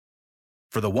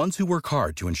For the ones who work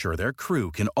hard to ensure their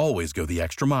crew can always go the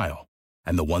extra mile,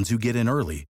 and the ones who get in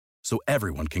early so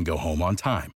everyone can go home on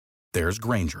time, there's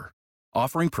Grainger,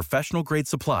 offering professional-grade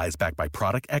supplies backed by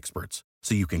product experts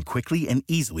so you can quickly and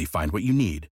easily find what you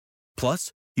need.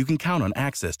 Plus, you can count on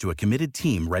access to a committed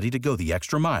team ready to go the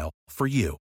extra mile for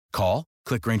you. Call,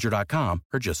 click Grainger.com,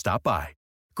 or just stop by.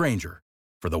 Grainger,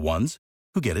 for the ones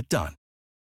who get it done.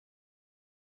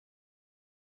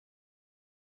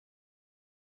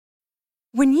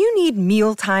 When you need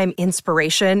mealtime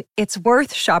inspiration, it's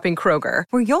worth shopping Kroger,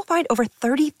 where you'll find over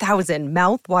 30,000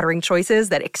 mouth-watering choices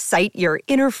that excite your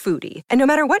inner foodie. And no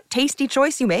matter what tasty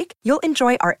choice you make, you'll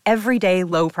enjoy our everyday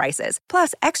low prices,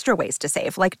 plus extra ways to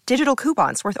save, like digital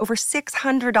coupons worth over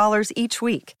 $600 each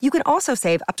week. You can also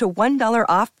save up to $1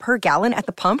 off per gallon at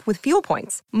the pump with fuel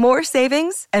points. More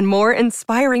savings and more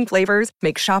inspiring flavors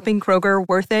make shopping Kroger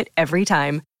worth it every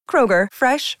time. Kroger,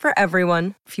 fresh for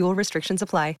everyone. Fuel restrictions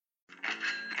apply.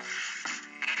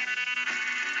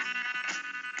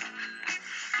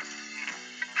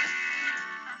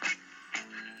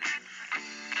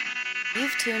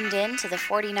 You've tuned in to the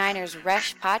 49ers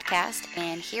Rush podcast,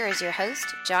 and here is your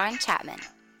host, John Chapman.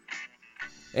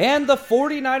 And the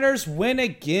 49ers win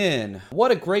again.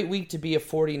 What a great week to be a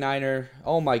 49er.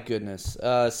 Oh my goodness.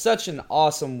 Such an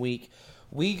awesome week.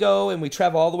 We go and we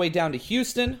travel all the way down to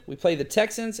Houston. We play the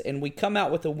Texans, and we come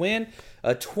out with a win,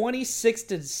 a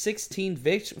 26-16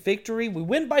 victory. We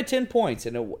win by 10 points,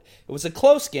 and it was a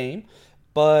close game.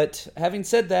 But having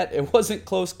said that, it wasn't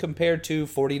close compared to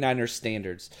 49ers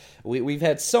standards. We've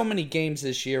had so many games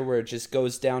this year where it just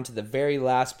goes down to the very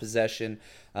last possession.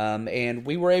 And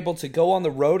we were able to go on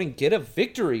the road and get a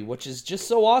victory, which is just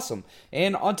so awesome.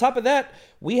 And on top of that,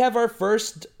 we have our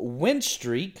first win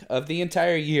streak of the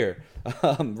entire year.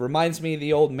 Reminds me of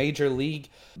the old Major League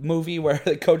movie where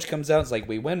the coach comes out and is like,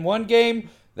 we win one game,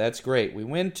 that's great. We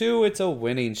win two, it's a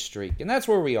winning streak. And that's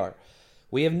where we are.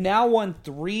 We have now won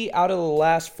 3 out of the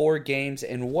last 4 games,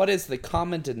 and what is the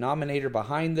common denominator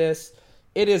behind this?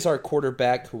 It is our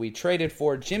quarterback who we traded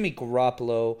for, Jimmy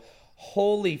Garoppolo.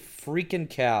 Holy freaking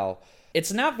cow.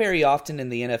 It's not very often in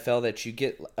the NFL that you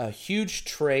get a huge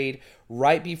trade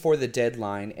right before the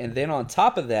deadline, and then on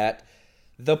top of that,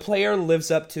 the player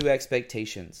lives up to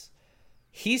expectations.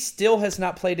 He still has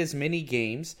not played as many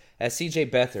games as CJ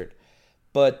Beathard,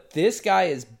 but this guy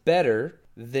is better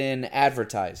than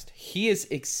advertised. He is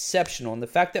exceptional, and the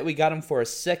fact that we got him for a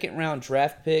second-round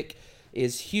draft pick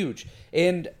is huge.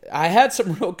 And I had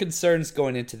some real concerns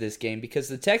going into this game because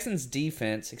the Texans'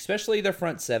 defense, especially their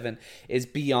front seven, is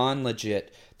beyond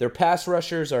legit. Their pass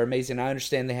rushers are amazing. I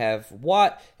understand they have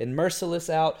Watt and Merciless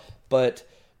out, but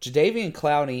Jadeveon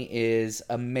Clowney is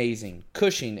amazing.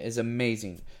 Cushing is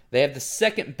amazing. They have the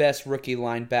second best rookie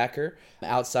linebacker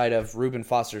outside of Reuben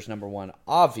Foster's number 1,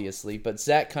 obviously. But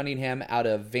Zach Cunningham out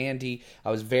of Vandy,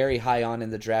 I was very high on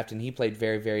in the draft, and he played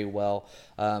very, very well.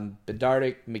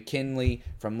 Bedard, McKinley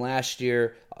from last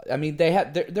year. I mean,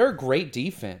 they're a great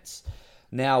defense.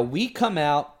 Now, we come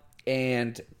out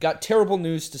and got terrible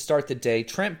news to start the day.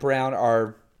 Trent Brown,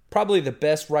 our probably the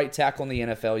best right tackle in the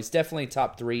NFL. He's definitely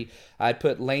top 3. I'd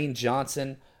put Lane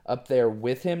Johnson up there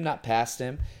with him, not past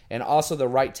him, and also the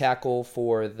right tackle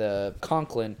for the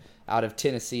Conklin out of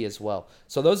Tennessee as well.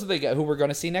 So those are the guys who we're going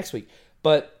to see next week.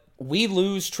 But we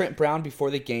lose Trent Brown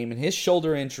before the game, and his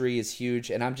shoulder injury is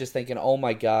huge, and I'm just thinking, oh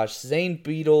my gosh, Zane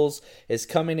Beadles is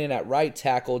coming in at right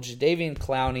tackle, Jadeveon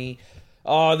Clowney,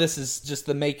 oh, this is just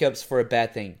the makeups for a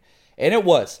bad thing. And it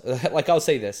was. Like, I'll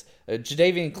say this,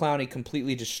 Jadeveon Clowney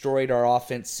completely destroyed our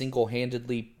offense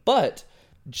single-handedly, but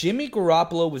Jimmy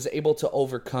Garoppolo was able to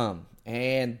overcome,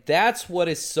 and that's what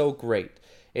is so great.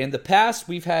 In the past,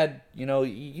 we've had,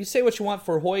 you say what you want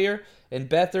for Hoyer and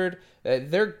Beathard,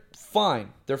 they're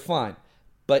fine. They're fine.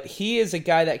 But he is a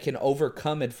guy that can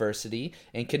overcome adversity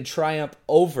and can triumph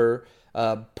over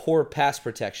poor pass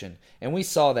protection. And we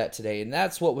saw that today, and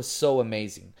that's what was so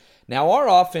amazing. Now, our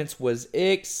offense was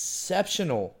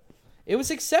exceptional. It was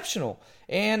exceptional.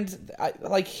 And,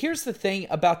 here's the thing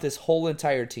about this whole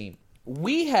entire team.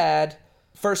 We had,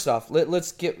 first off,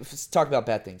 let's talk about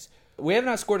bad things. We have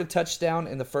not scored a touchdown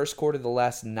in the first quarter of the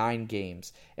last 9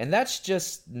 games, and that's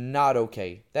just not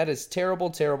okay. That is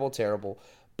terrible, terrible, terrible,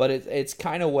 but it's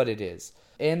kind of what it is.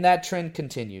 And that trend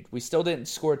continued. We still didn't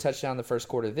score a touchdown in the first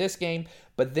quarter of this game,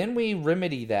 but then we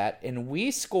remedy that, and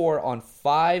we score on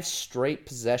 5 straight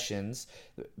possessions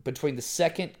between the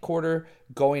second quarter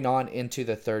going on into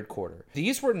the third quarter.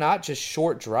 These were not just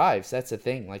short drives. That's the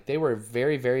thing. They were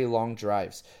very, very long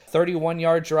drives.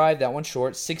 31-yard drive, that one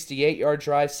short. 68-yard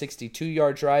drive,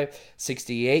 62-yard drive,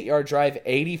 68-yard drive,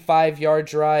 85-yard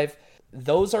drive.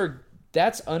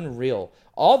 That's unreal.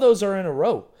 All those are in a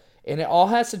row. And it all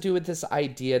has to do with this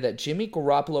idea that Jimmy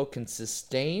Garoppolo can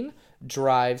sustain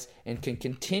drives and can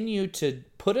continue to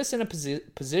put us in a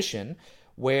position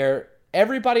where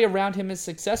everybody around him is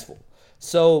successful.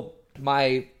 So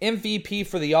my MVP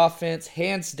for the offense,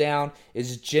 hands down,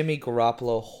 is Jimmy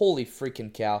Garoppolo. Holy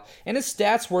freaking cow. And his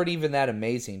stats weren't even that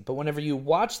amazing. But whenever you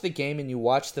watch the game and you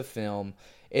watch the film,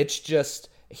 it's just,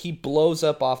 he blows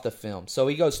up off the film. So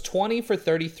he goes 20 for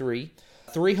 33.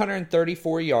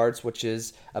 334 yards, which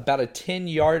is about a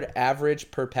 10-yard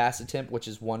average per pass attempt, which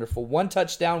is wonderful. 1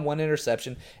 touchdown, 1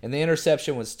 interception, and the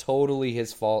interception was totally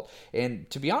his fault. And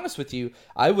to be honest with you,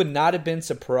 I would not have been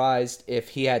surprised if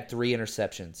he had 3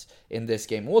 interceptions in this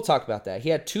game. We'll talk about that. He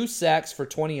had 2 sacks for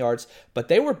 20 yards, but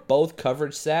they were both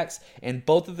coverage sacks, and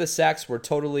both of the sacks were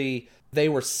they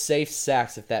were safe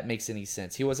sacks, if that makes any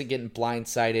sense. He wasn't getting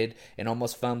blindsided and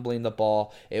almost fumbling the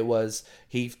ball.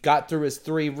 He got through his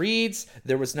 3 reads.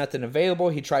 There was nothing available.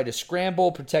 He tried to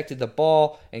scramble, protected the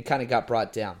ball, and kind of got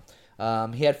brought down.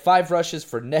 He had 5 rushes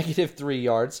for -3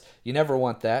 yards. You never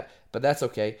want that, but that's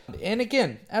okay. And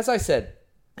again, as I said,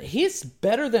 he's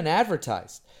better than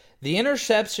advertised. The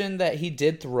interception that he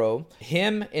did throw,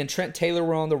 him and Trent Taylor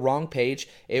were on the wrong page.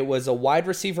 It was a wide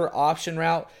receiver option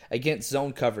route against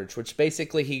zone coverage, which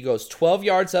basically he goes 12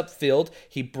 yards upfield,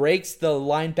 he breaks the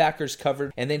linebacker's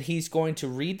coverage, and then he's going to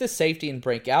read the safety and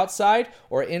break outside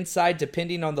or inside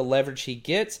depending on the leverage he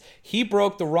gets. He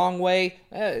broke the wrong way.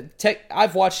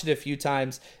 I've watched it a few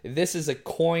times. This is a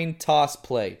coin toss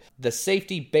play. The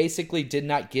safety basically did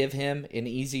not give him an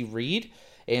easy read.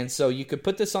 And so you could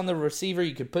put this on the receiver,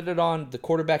 you could put it on the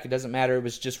quarterback, it doesn't matter, it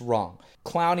was just wrong.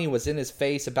 Clowney was in his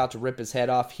face, about to rip his head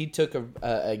off. He took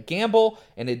a gamble,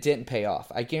 and it didn't pay off.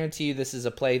 I guarantee you this is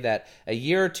a play that a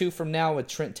year or two from now with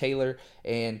Trent Taylor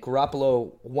and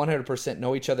Garoppolo 100%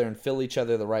 know each other and feel each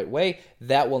other the right way,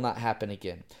 that will not happen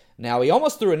again. Now, he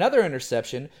almost threw another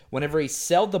interception whenever he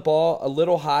sailed the ball a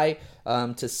little high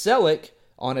to Selleck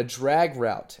on a drag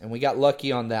route, and we got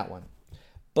lucky on that one.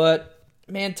 But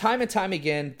man, time and time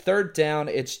again, 3rd down,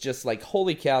 it's just like,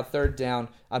 holy cow, 3rd down.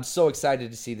 I'm so excited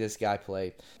to see this guy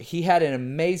play. He had an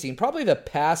amazing, probably the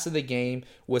pass of the game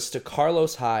was to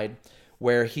Carlos Hyde,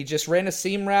 where he just ran a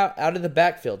seam route out of the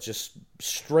backfield, just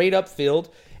straight upfield,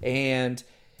 and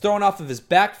throwing off of his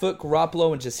back foot,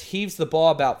 Garoppolo, and just heaves the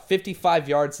ball about 55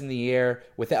 yards in the air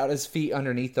without his feet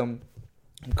underneath him.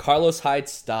 And Carlos Hyde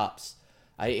stops.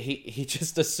 He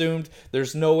just assumed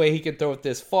there's no way he could throw it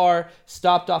this far,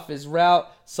 stopped off his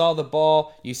route, saw the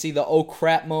ball, you see the oh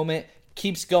crap moment,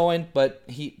 keeps going, but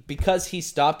because he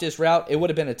stopped his route, it would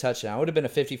have been a touchdown. It would have been a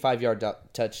 55-yard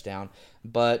touchdown.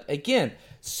 But again,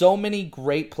 so many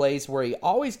great plays where he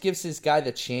always gives his guy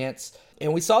the chance.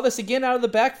 And we saw this again out of the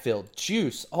backfield.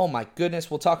 Juice, oh my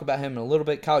goodness, we'll talk about him in a little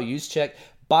bit. Kyle Juszczyk,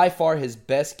 by far his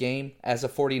best game as a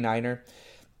 49er.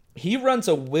 He runs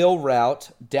a wheel route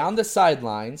down the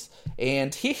sidelines,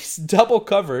 and he's double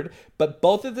covered, but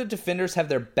both of the defenders have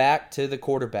their back to the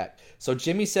quarterback. So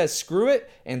Jimmy says, screw it,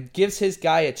 and gives his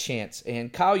guy a chance.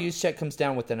 And Kyle Juszczyk comes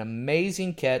down with an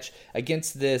amazing catch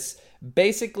against this.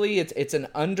 Basically, it's an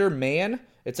underman.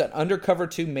 It's an undercover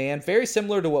 2-man, very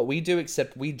similar to what we do,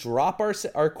 except we drop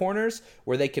our corners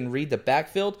where they can read the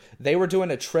backfield. They were doing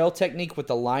a trail technique with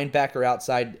the linebacker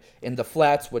outside in the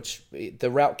flats, which the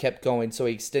route kept going, so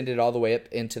he extended all the way up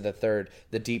into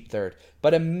the deep third.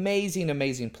 But amazing,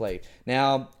 amazing play.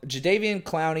 Now, Jadeveon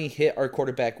Clowney hit our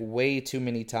quarterback way too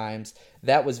many times.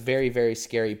 That was very, very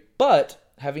scary. But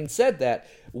having said that,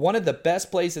 one of the best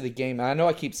plays of the game, and I know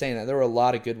I keep saying that, there were a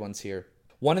lot of good ones here.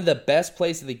 One of the best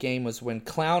plays of the game was when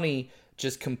Clowney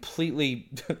just completely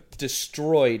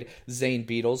destroyed Zane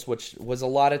Beadles, which was a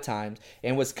lot of times,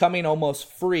 and was coming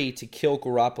almost free to kill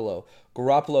Garoppolo.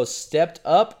 Garoppolo stepped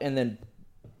up and then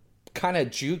kind of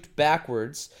juked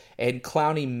backwards, and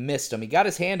Clowney missed him. He got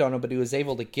his hand on him, but he was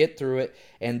able to get through it,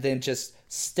 and then just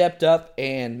stepped up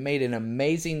and made an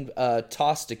amazing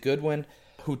toss to Goodwin,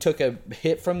 who took a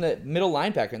hit from the middle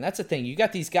linebacker. And that's the thing. You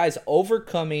got these guys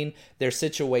overcoming their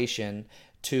situation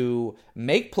to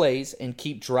make plays and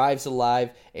keep drives alive,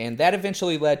 and that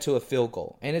eventually led to a field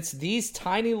goal. And it's these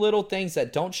tiny little things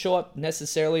that don't show up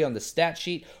necessarily on the stat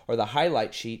sheet or the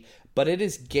highlight sheet, but it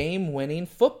is game-winning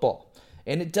football.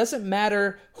 And it doesn't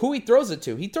matter who he throws it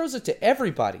to. He throws it to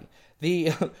everybody.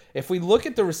 If we look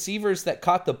at the receivers that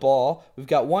caught the ball, we've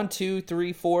got 1, 2,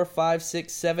 3, 4, 5,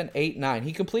 6, 7, 8, 9.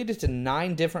 He completed to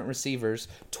 9 different receivers,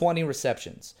 20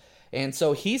 receptions. And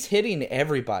so he's hitting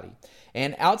everybody.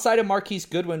 And outside of Marquise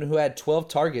Goodwin, who had 12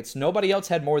 targets, nobody else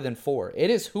had more than 4. It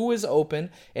is who is open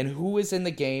and who is in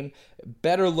the game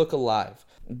better look alive.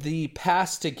 The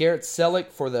pass to Garrett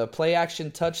Selleck for the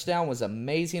play-action touchdown was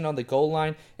amazing on the goal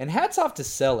line. And hats off to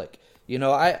Selleck.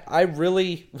 I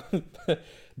really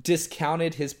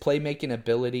discounted his playmaking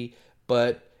ability,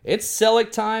 but it's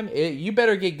Celek time. You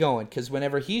better get going, because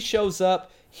whenever he shows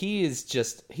up,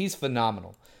 he's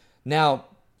phenomenal. Now,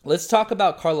 let's talk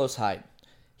about Carlos Hyde.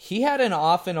 He had an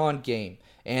off and on game,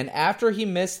 and after he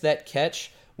missed that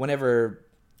catch, whenever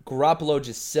Garoppolo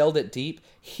just sailed it deep,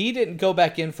 he didn't go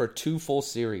back in for 2 full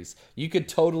series. You could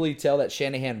totally tell that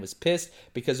Shanahan was pissed,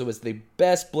 because it was the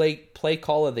best play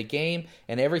call of the game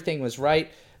and everything was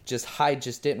right. Hyde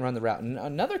just didn't run the route. And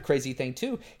another crazy thing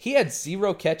too, he had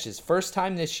 0 catches. First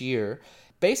time this year.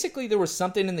 Basically, there was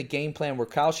something in the game plan where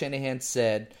Kyle Shanahan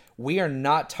said, we are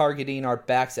not targeting our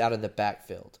backs out of the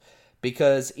backfield.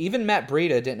 Because even Matt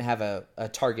Breida didn't have a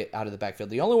target out of the backfield.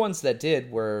 The only ones that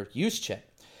did were Juszczyk.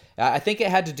 I think it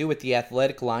had to do with the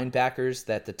athletic linebackers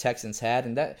that the Texans had,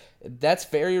 and that's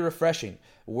very refreshing.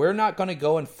 We're not going to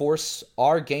go and force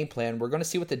our game plan. We're going to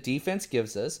see what the defense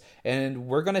gives us, and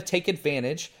we're going to take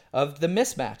advantage of the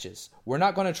mismatches. We're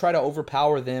not going to try to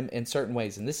overpower them in certain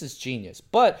ways, and this is genius.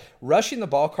 But rushing the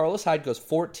ball, Carlos Hyde goes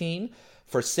 14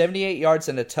 for 78 yards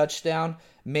and a touchdown.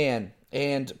 Man,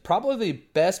 and probably the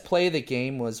best play of the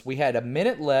game was we had a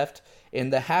minute left in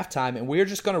the halftime, and we were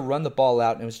just going to run the ball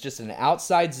out, and it was just an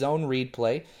outside zone read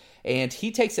play, and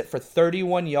he takes it for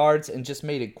 31 yards and just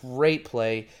made a great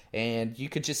play, and you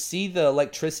could just see the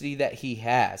electricity that he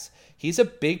has. He's a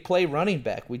big play running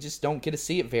back. We just don't get to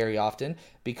see it very often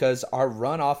because our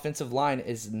run offensive line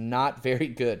is not very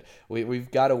good.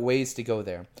 We've got a ways to go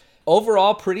there.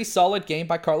 Overall, pretty solid game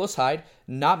by Carlos Hyde.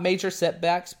 Not major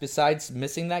setbacks besides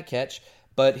missing that catch,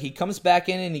 but he comes back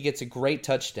in and he gets a great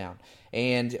touchdown.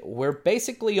 And we're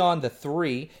basically on the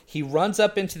 3. He runs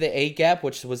up into the A-gap,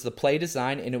 which was the play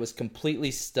design, and it was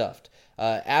completely stuffed.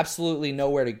 Absolutely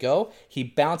nowhere to go. He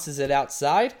bounces it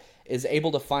outside, is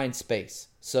able to find space.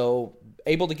 So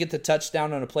able to get the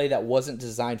touchdown on a play that wasn't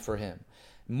designed for him.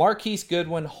 Marquise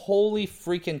Goodwin, holy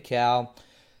freaking cow.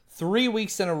 3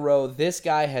 weeks in a row, this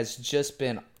guy has just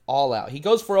been all out. He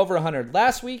goes for over 100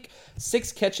 last week,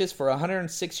 6 catches for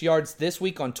 106 yards this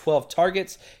week on 12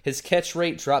 targets. His catch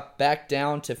rate dropped back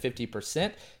down to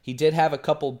 50%. He did have a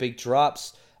couple big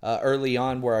drops early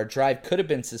on where our drive could have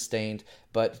been sustained,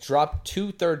 but dropped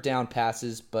 2 third down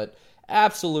passes, but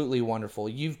absolutely wonderful.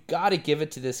 You've got to give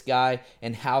it to this guy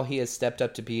and how he has stepped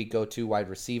up to be a go-to wide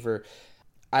receiver.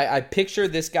 I picture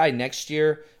this guy next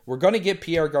year. We're going to get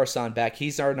Pierre Garçon back.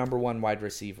 He's our number 1 wide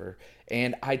receiver.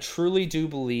 And I truly do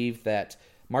believe that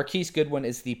Marquise Goodwin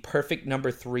is the perfect number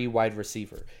 3 wide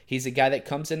receiver. He's a guy that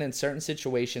comes in certain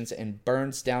situations and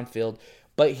burns downfield.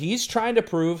 But he's trying to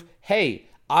prove, hey,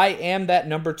 I am that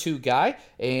number 2 guy,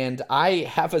 and I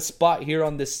have a spot here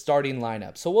on this starting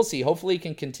lineup. So we'll see. Hopefully he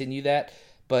can continue that.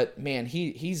 But, man,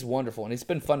 he's wonderful, and it's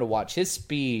been fun to watch. His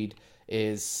speed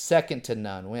is second to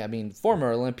none. I mean,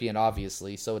 former Olympian,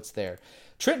 obviously, so it's there.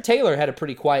 Trent Taylor had a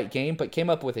pretty quiet game, but came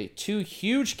up with 2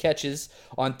 huge catches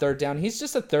on third down. He's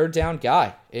just a third down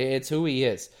guy. It's who he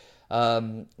is.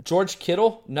 George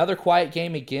Kittle, another quiet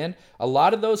game again. A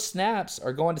lot of those snaps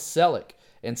are going to Celek,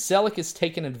 and Celek is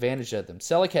taking advantage of them.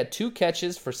 Celek had 2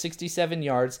 catches for 67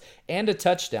 yards and a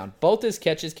touchdown. Both his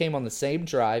catches came on the same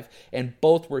drive, and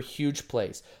both were huge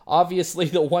plays. Obviously,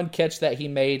 the one catch that he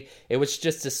made, it was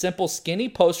just a simple skinny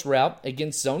post route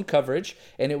against zone coverage,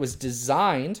 and it was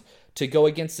designed to go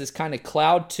against this kind of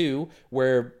cloud 2,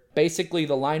 where basically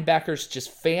the linebackers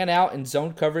just fan out in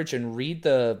zone coverage and read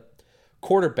the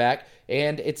quarterback,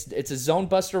 and it's a zone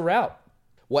buster route.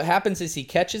 What happens is he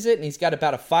catches it, and he's got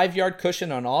about a 5-yard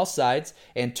cushion on all sides,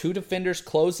 and 2 defenders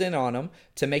close in on him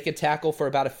to make a tackle for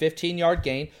about a 15-yard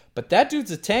gain. But that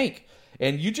dude's a tank.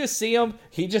 And you just see him,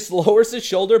 he just lowers his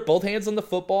shoulder, both hands on the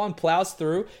football, and plows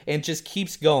through and just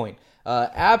keeps going.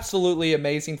 Absolutely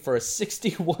amazing for a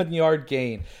 61-yard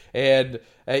gain. And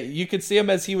you could see him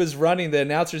as he was running. The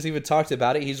announcers even talked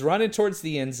about it. He's running towards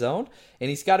the end zone, and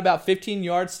he's got about 15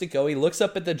 yards to go. He looks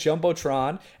up at the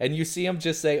Jumbotron, and you see him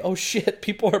just say, oh shit,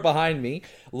 people are behind me.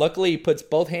 Luckily, he puts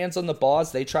both hands on the ball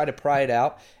as they try to pry it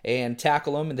out and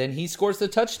tackle him, and then he scores the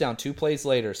touchdown 2 plays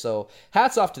later. So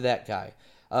hats off to that guy.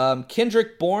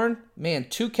 Kendrick Bourne, man,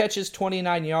 2 catches,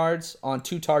 29 yards on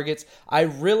 2 targets. I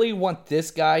really want this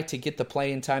guy to get the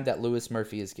playing time that Louis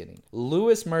Murphy is getting.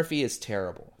 Louis Murphy is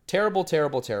terrible. Terrible,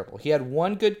 terrible, terrible. He had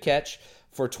 1 good catch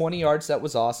for 20 yards. That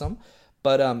was awesome.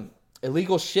 But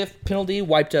illegal shift penalty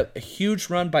wiped up a huge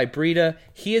run by Breida.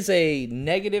 He is a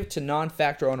negative to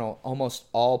non-factor on almost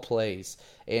all plays.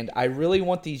 And I really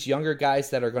want these younger guys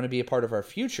that are going to be a part of our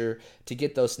future to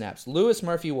get those snaps. Louis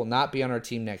Murphy will not be on our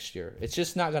team next year. It's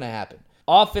just not going to happen.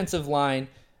 Offensive line,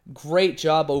 great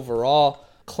job overall.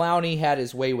 Clowney had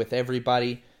his way with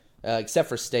everybody. except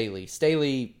for Staley.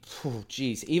 Staley,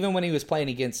 geez, even when he was playing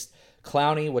against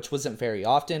Clowney, which wasn't very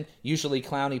often, usually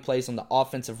Clowney plays on the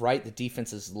offensive right, the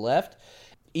defense is left.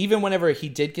 Even whenever he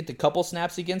did get the couple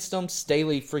snaps against him,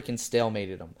 Staley freaking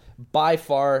stalemated him. By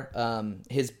far,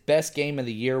 his best game of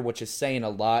the year, which is saying a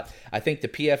lot. I think the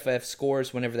PFF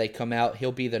scores, whenever they come out,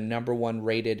 he'll be the #1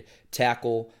 rated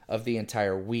tackle of the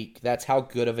entire week. That's how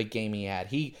good of a game he had.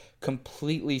 He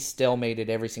completely stalemated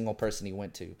every single person he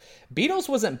went to. Beatles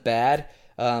wasn't bad,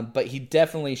 but he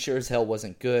definitely sure as hell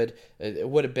wasn't good. It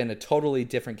would have been a totally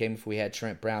different game if we had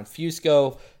Trent Brown.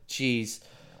 Fusco, geez.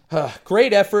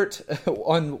 Great effort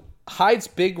on Hyde's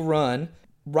big run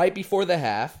right before the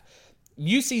half.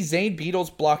 You see Zane Beadles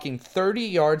blocking 30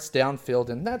 yards downfield,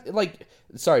 and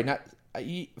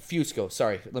Fusco.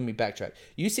 Sorry, let me backtrack.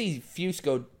 You see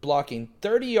Fusco blocking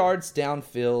 30 yards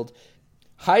downfield.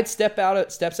 Hyde steps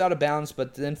out of bounds,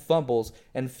 but then fumbles,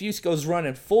 and Fusco's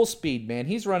running full speed, man.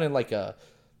 He's running like a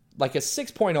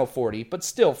 6.0 40, but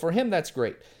still, for him, that's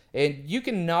great. And you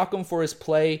can knock him for his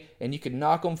play, and you can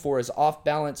knock him for his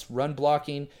off-balance run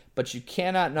blocking, but you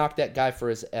cannot knock that guy for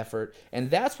his effort.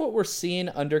 And that's what we're seeing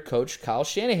under Coach Kyle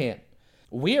Shanahan.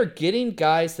 We are getting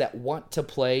guys that want to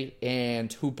play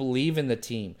and who believe in the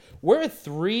team. We're a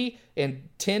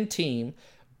 3-10 team,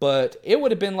 but it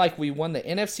would have been like we won the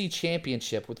NFC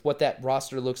Championship with what that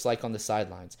roster looks like on the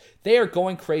sidelines. They are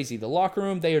going crazy. The locker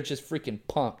room, they are just freaking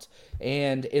pumped.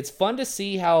 And it's fun to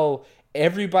see how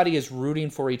everybody is rooting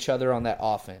for each other on that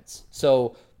offense.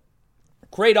 So,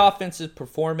 great offensive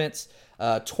performance.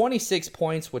 26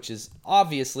 points, which is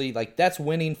obviously, that's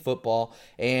winning football.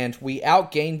 And we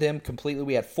outgained them completely.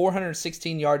 We had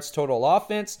 416 yards total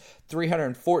offense,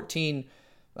 314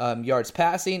 yards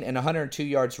passing, and 102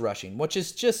 yards rushing, which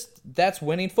is that's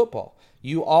winning football.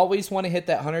 You always want to hit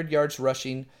that 100 yards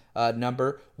rushing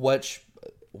number, which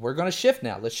we're going to shift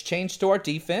now. Let's change to our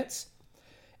defense.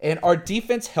 And our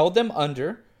defense held them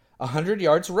under 100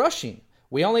 yards rushing.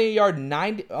 We only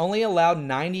allowed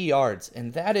 90 yards,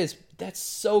 and that's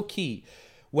so key.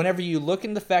 Whenever you look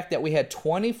in the fact that we had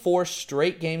 24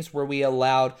 straight games where we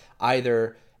allowed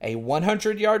either a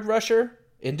 100-yard rusher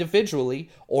individually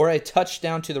or a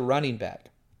touchdown to the running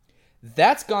back.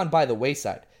 That's gone by the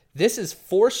wayside. This is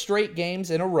 4 straight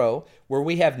games in a row where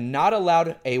we have not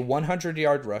allowed a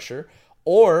 100-yard rusher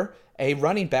or a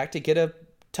running back to get a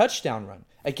touchdown run.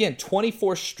 Again,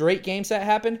 24 straight games that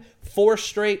happened, 4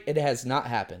 straight it has not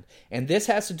happened. And this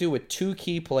has to do with 2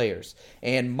 key players.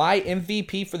 And my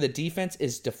MVP for the defense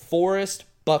is DeForest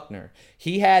Buckner.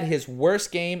 He had his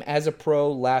worst game as a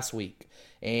pro last week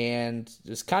and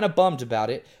was kind of bummed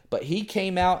about it, but he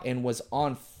came out and was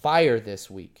on fire this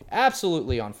week.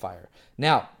 Absolutely on fire.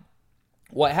 Now,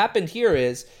 what happened here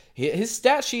is his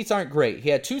stat sheets aren't great. He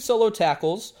had 2 solo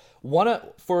tackles, one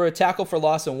for a tackle for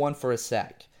loss and 1 for a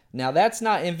sack. Now, that's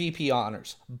not MVP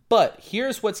honors, but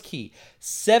here's what's key.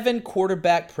 7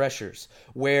 quarterback pressures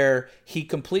where he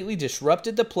completely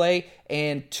disrupted the play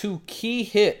and 2 key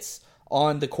hits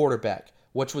on the quarterback,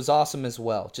 which was awesome as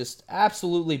well. Just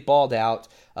absolutely balled out.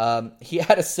 He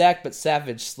had a sack, but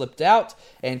Savage slipped out,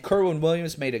 and Kerwin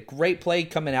Williams made a great play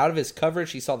coming out of his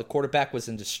coverage. He saw the quarterback was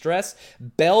in distress,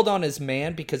 bailed on his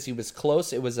man because he was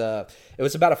close. It was about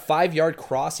a 5-yard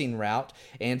crossing route,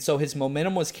 and so his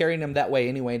momentum was carrying him that way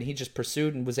anyway, and he just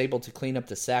pursued and was able to clean up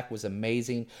the sack. Was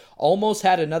amazing. Almost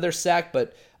had another sack,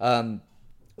 but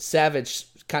Savage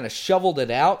kind of shoveled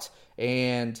it out,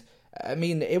 and I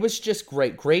mean, it was just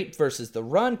great. Great versus the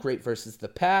run, great versus the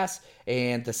pass,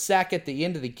 and the sack at the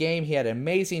end of the game, he had an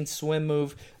amazing swim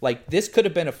move. This could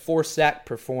have been a 4-sack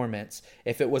performance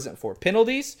if it wasn't for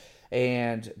penalties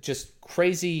and just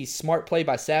crazy smart play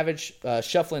by Savage,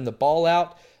 shuffling the ball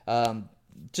out.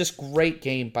 Just great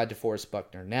game by DeForest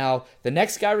Buckner. Now, the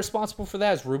next guy responsible for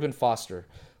that is Reuben Foster,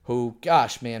 who,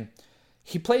 gosh, man,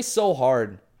 he plays so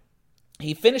hard.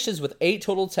 He finishes with 8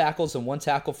 total tackles and 1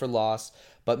 tackle for loss.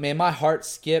 But, man, my heart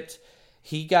skipped.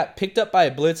 He got picked up by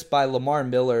a blitz by Lamar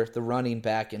Miller, the running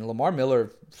back, and Lamar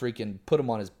Miller freaking put him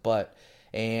on his butt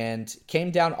and came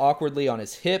down awkwardly on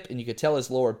his hip, and you could tell his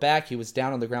lower back. He was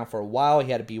down on the ground for a while.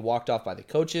 He had to be walked off by the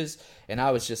coaches, and I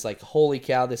was just like, holy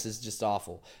cow, this is just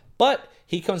awful. But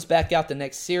he comes back out the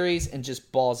next series and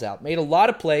just balls out. Made a lot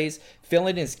of plays,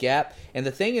 filling his gap, and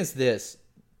the thing is this.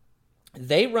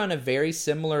 They run a very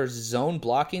similar zone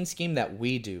blocking scheme that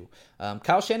we do.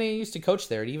 Kyle Shanahan used to coach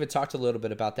there. He even talked a little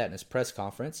bit about that in his press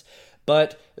conference.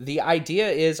 But the idea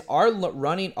is our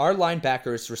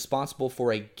linebacker is responsible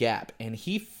for a gap, and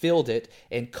he filled it.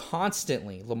 And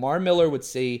constantly, Lamar Miller would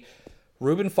see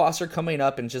Reuben Foster coming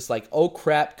up and just like, oh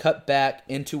crap, cut back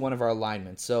into one of our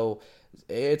linemen. So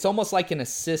it's almost like an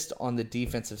assist on the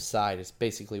defensive side is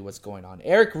basically what's going on.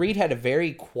 Eric Reid had a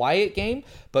very quiet game,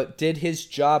 but did his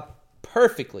job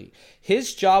perfectly.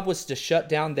 His job was to shut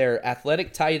down their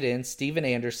athletic tight end, Steven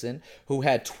Anderson, who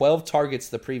had 12 targets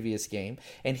the previous game,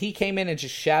 and he came in and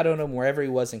just shadowed him wherever he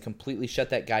was and completely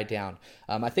shut that guy down.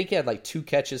 I think he had like 2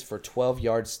 catches for 12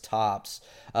 yards tops.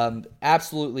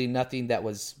 Absolutely nothing that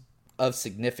was of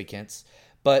significance.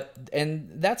 And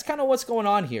that's kind of what's going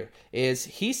on here, is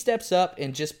he steps up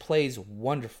and just plays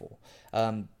wonderful.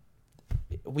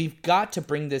 We've got to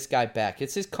bring this guy back.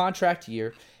 It's his contract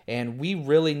year, and we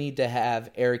really need to have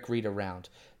Eric Reid around.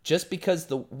 Just because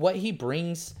what he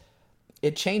brings,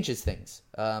 it changes things.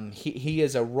 He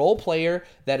is a role player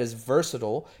that is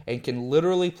versatile and can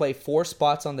literally play 4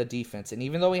 spots on the defense. And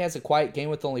even though he has a quiet game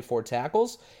with only 4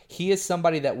 tackles, he is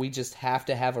somebody that we just have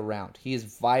to have around. He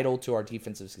is vital to our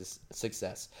defensive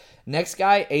success. Next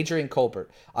guy, Adrian Colbert.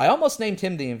 I almost named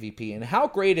him the MVP. And how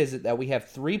great is it that we have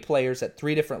 3 players at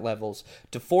 3 different levels,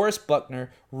 DeForest Buckner,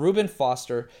 Reuben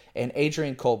Foster, and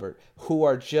Adrian Colbert, who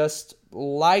are just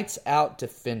lights out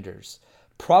defenders.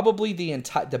 Probably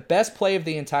the best play of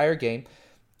the entire game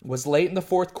was late in the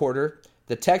 4th quarter.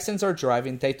 The Texans are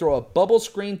driving. They throw a bubble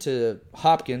screen to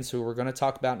Hopkins, who we're going to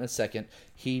talk about in a second.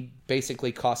 He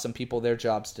basically cost some people their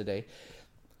jobs today.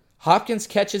 Hopkins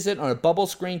catches it on a bubble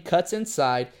screen, cuts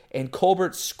inside, and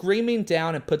Colbert screaming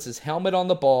down and puts his helmet on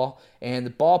the ball, and the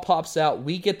ball pops out.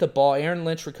 We get the ball. Aaron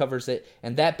Lynch recovers it,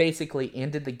 and that basically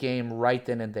ended the game right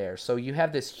then and there. So you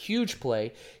have this huge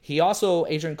play.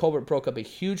 Adrian Colbert broke up a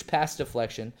huge pass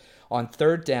deflection on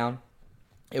 3rd down.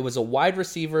 It was a wide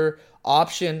receiver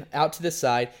option out to the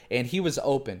side, and he was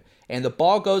open. And the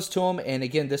ball goes to him, and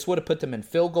again, this would have put them in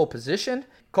field goal position.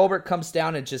 Colbert comes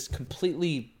down and just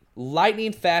completely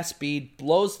lightning fast speed,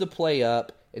 blows the play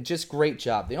up, and just great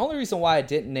job. The only reason why I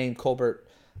didn't name Colbert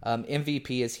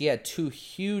MVP is he had 2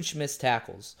 huge missed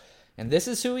tackles. And this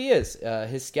is who he is.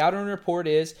 His scouting report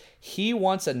is he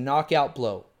wants a knockout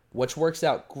blow, which works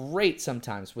out great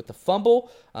sometimes with the fumble,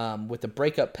 with the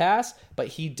breakup pass, but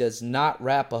he does not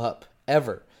wrap up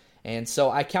ever. And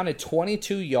so I counted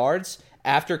 22 yards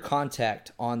after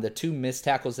contact on the 2 missed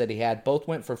tackles that he had. Both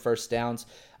went for first downs,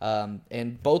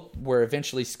 and both were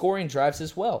eventually scoring drives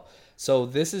as well. So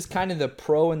this is kind of the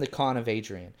pro and the con of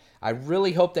Adrian. I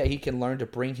really hope that he can learn to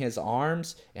bring his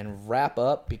arms and wrap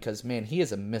up because, man, he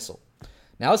is a missile.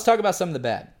 Now let's talk about some of the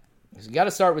bad. You got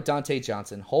to start with Dontae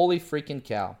Johnson. Holy freaking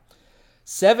cow.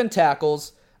 7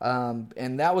 tackles,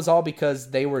 and that was all because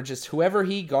they were just whoever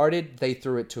he guarded, they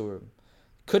threw it to him.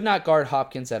 Could not guard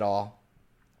Hopkins at all.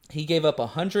 He gave up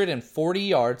 140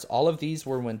 yards. All of these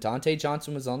were when Dontae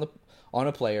Johnson was on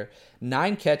a player.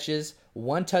 9 catches,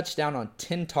 1 touchdown on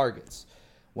 10 targets.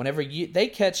 Whenever they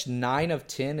catch 9 of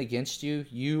 10 against you,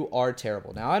 you are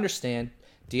terrible. Now, I understand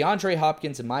DeAndre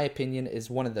Hopkins, in my opinion, is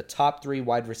one of the top 3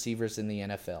 wide receivers in the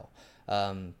NFL.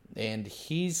 And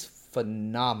he's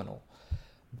phenomenal.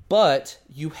 But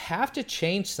you have to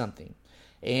change something.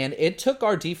 And it took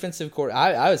our defensive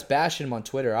coordinator. I was bashing him on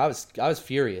Twitter. I was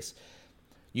furious.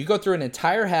 You go through an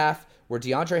entire half where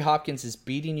DeAndre Hopkins is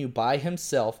beating you by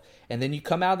himself, and then you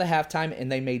come out of the halftime and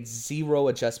they made 0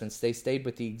 adjustments. They stayed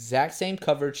with the exact same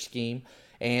coverage scheme,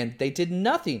 and they did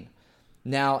nothing.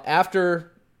 Now,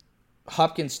 after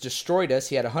Hopkins destroyed us,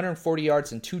 he had 140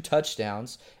 yards and 2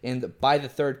 touchdowns by the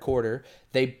 3rd quarter.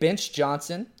 They bench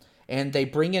Johnson, and they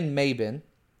bring in Mabin,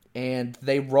 and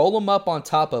they roll him up on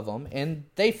top of him, and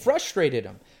they frustrated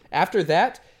him. After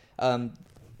that,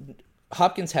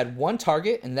 Hopkins had 1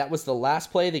 target, and that was the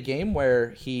last play of the game where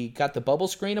he got the bubble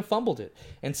screen and fumbled it.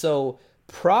 And so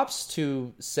props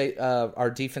to our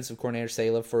defensive coordinator,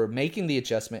 Saleh, for making the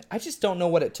adjustment. I just don't know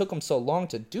what it took him so long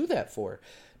to do that for.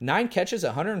 9 catches,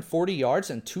 140 yards,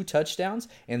 and 2 touchdowns,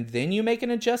 and then you make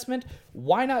an adjustment?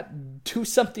 Why not do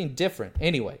something different?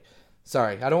 Anyway,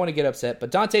 sorry, I don't want to get upset,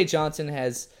 but Dontae Johnson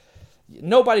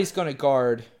nobody's going to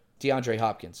guard DeAndre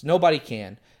Hopkins. Nobody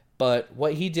can. But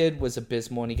what he did was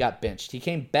abysmal, and he got benched. He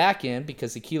came back in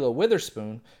because Ahkello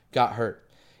Witherspoon got hurt.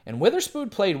 And Witherspoon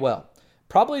played well.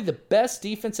 Probably the best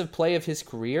defensive play of his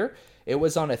career. It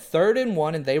was on a 3rd and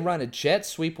 1, and they run a jet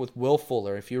sweep with Will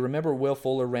Fuller. If you remember, Will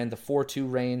Fuller ran the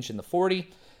 4.2 range in the 40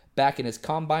 back in his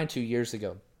combine 2 years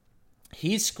ago.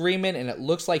 He's screaming, and it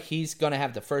looks like he's going to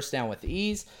have the first down with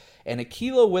ease. And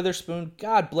Ahkello Witherspoon,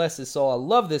 God bless his soul, I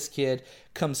love this kid,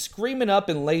 comes screaming up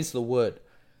and lays the wood.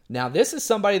 Now, this is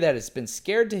somebody that has been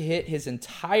scared to hit his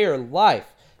entire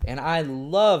life, and I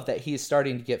love that he is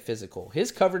starting to get physical. His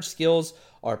coverage skills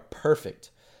are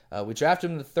perfect. We drafted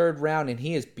him in the 3rd round, and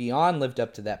he has beyond lived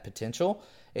up to that potential.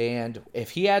 And if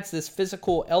he adds this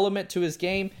physical element to his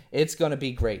game, it's going to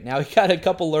be great. Now, he got a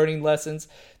couple learning lessons.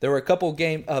 There were a couple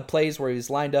game plays where he was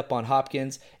lined up on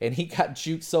Hopkins, and he got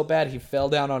juked so bad he fell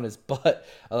down on his butt.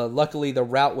 Luckily, the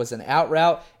route was an out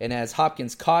route, and as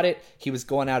Hopkins caught it, he was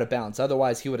going out of bounds.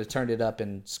 Otherwise, he would have turned it up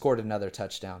and scored another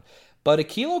touchdown. But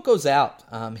Akilo goes out.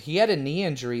 He had a knee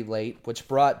injury late, which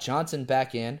brought Johnson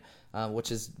back in,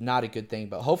 which is not a good thing.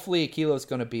 But hopefully, Akilo is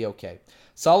going to be okay.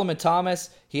 Solomon Thomas,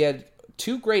 he had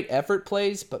 2 great effort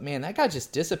plays, but man, that guy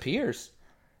just disappears.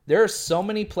 There are so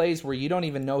many plays where you don't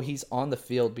even know he's on the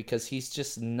field because he's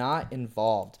just not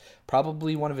involved.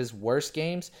 Probably one of his worst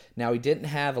games. Now, he didn't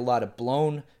have a lot of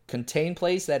blown, contained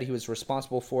plays that he was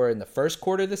responsible for in the first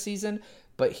quarter of the season,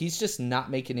 but he's just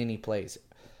not making any plays.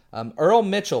 Earl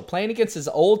Mitchell, playing against his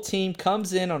old team,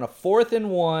 comes in on a 4th and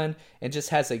 1 and just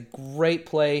has a great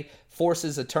play,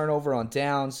 forces a turnover on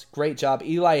downs. Great job.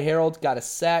 Eli Harold got a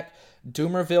sack.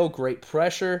 Doomerville, great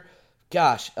pressure.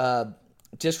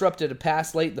 Disrupted a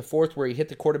pass late in the 4th where he hit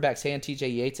the quarterback's hand,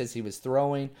 TJ Yates, as he was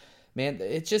throwing. Man,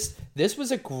 this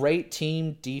was a great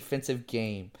team defensive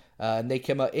game. And they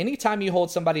came up, anytime you hold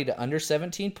somebody to under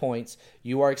 17 points,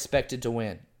 you are expected to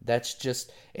win. That's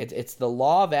just, it's the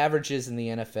law of averages in the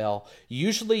NFL.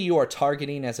 Usually you are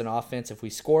targeting as an offense, if we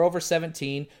score over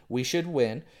 17, we should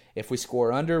win. If we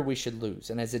score under, we should lose.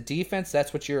 And as a defense,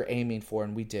 that's what you're aiming for,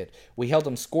 and we did. We held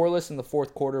them scoreless in the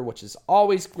 4th quarter, which is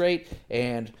always great.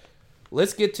 And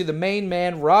let's get to the main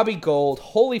man, Robbie Gould.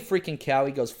 Holy freaking cow,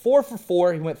 he goes 4 for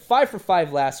 4. He went 5 for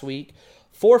 5 last week.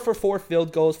 4 for 4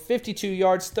 field goals, 52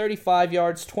 yards, 35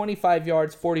 yards, 25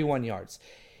 yards, 41 yards.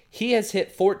 He has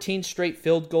hit 14 straight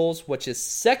field goals, which is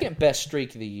 2nd best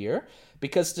streak of the year.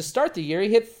 Because to start the year, he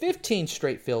hit 15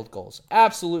 straight field goals.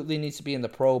 Absolutely needs to be in the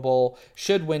Pro Bowl.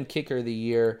 Should win Kicker of the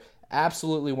Year.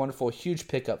 Absolutely wonderful. Huge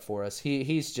pickup for us.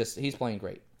 He's playing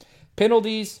great.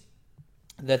 Penalties.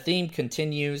 The theme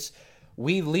continues.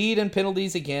 We lead in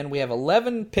penalties again. We have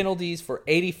 11 penalties for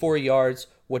 84 yards,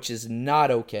 which is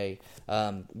not okay.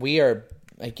 We are,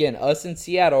 again, us and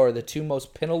Seattle are the 2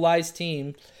 most penalized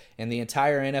teams in the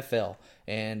entire NFL.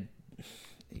 And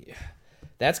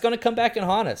that's going to come back and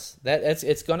haunt us.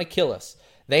 It's going to kill us.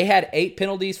 They had 8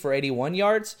 penalties for 81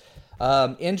 yards.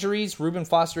 Injuries, Reuben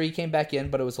Foster, he came back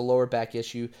in, but it was a lower back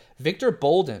issue. Victor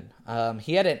Bolden,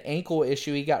 he had an ankle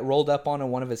issue. He got rolled up on in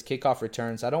one of his kickoff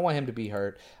returns. I don't want him to be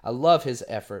hurt. I love his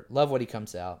effort. Love what he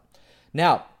comes out.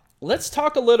 Now, let's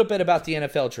talk a little bit about the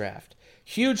NFL draft.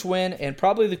 Huge win, and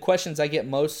probably the questions I get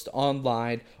most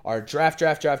online are draft,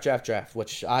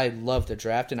 which I love the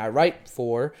draft, and I write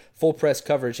for Full Press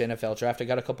Coverage NFL Draft. I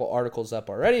got a couple articles up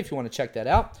already if you want to check that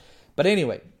out. But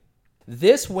anyway,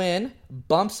 this win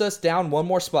bumps us down one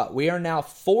more spot. We are now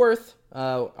 4th.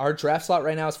 Our draft slot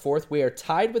right now is 4th. We are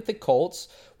tied with the Colts.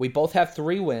 We both have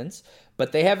 3 wins,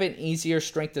 but they have an easier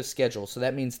strength of schedule. So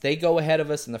that means they go ahead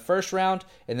of us in the 1st round,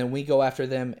 and then we go after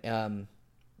them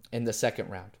in the 2nd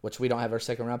round, which we don't have our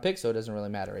 2nd round pick, so it doesn't really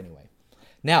matter anyway.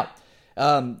 Now,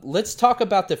 let's talk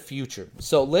about the future.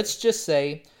 So let's just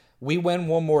say we win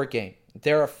one more game.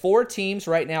 There are 4 teams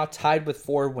right now tied with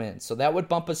 4 wins, so that would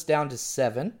bump us down to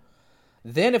 7.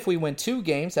 Then if we win 2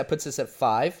 games, that puts us at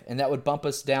 5, and that would bump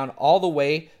us down all the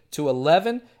way to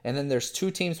 11, and then there's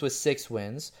 2 teams with 6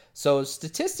 wins. So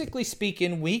statistically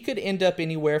speaking, we could end up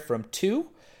anywhere from 2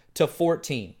 to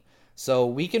 14. So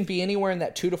we can be anywhere in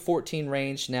that 2 to 14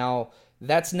 range. Now,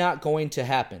 that's not going to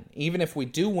happen. Even if we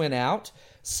do win out,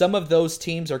 some of those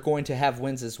teams are going to have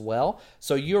wins as well.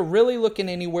 So you're really looking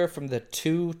anywhere from the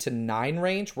 2 to 9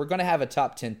 range. We're going to have a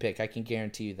top 10 pick. I can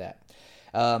guarantee you that.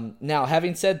 Now,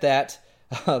 having said that,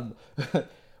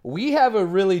 we have a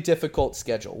really difficult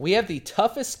schedule. We have the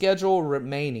toughest schedule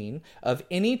remaining of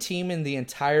any team in the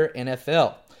entire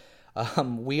NFL.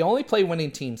 We only play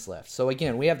winning teams left. So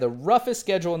again, we have the roughest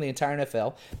schedule in the entire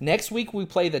NFL. Next week, we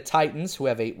play the Titans, who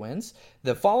have 8 wins.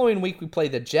 The following week, we play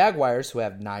the Jaguars, who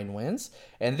have 9 wins.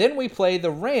 And then we play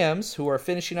the Rams, who are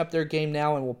finishing up their game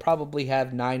now and will probably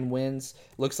have 9 wins.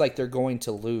 Looks like they're going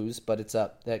to lose, but it's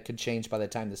up. That could change by the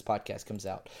time this podcast comes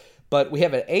out. But we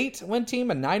have an 8-win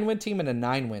team, a 9-win team, and a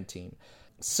 9-win team.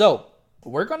 So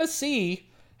we're going to see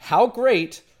how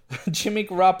great Jimmy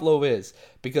Garoppolo is,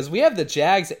 because we have the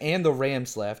Jags and the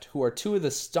Rams left, who are 2 of the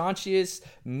staunchest,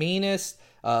 meanest,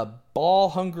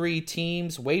 ball-hungry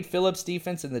teams. Wade Phillips'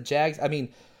 defense and the Jags. I mean,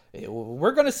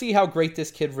 we're going to see how great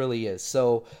this kid really is.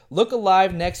 So look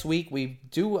alive next week. We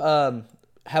do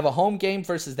have a home game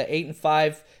versus the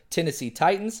 8-5 Tennessee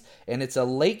Titans, and it's a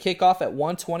late kickoff at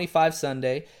 1:25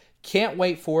 Sunday. Can't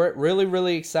wait for it. Really,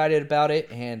 really excited about it.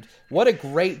 And what a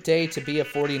great day to be a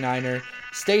 49er.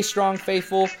 Stay strong,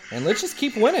 faithful, and let's just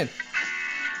keep winning.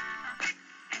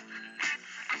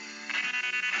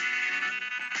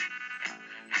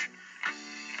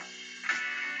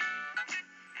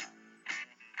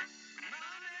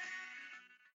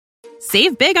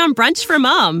 Save big on brunch for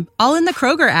mom, all in the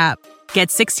Kroger app. Get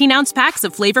 16-ounce packs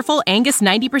of flavorful Angus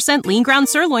 90% lean ground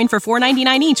sirloin for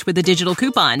 $4.99 each with a digital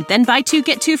coupon. Then buy 2,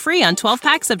 get 2 free on 12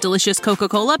 packs of delicious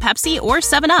Coca-Cola, Pepsi, or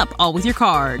 7-Up, all with your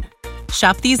card.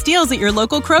 Shop these deals at your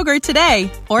local Kroger today,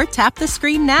 or tap the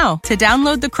screen now to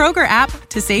download the Kroger app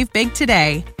to save big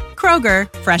today.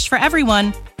 Kroger, fresh for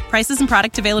everyone. Prices and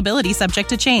product availability subject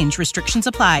to change. Restrictions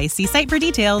apply. See site for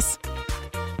details.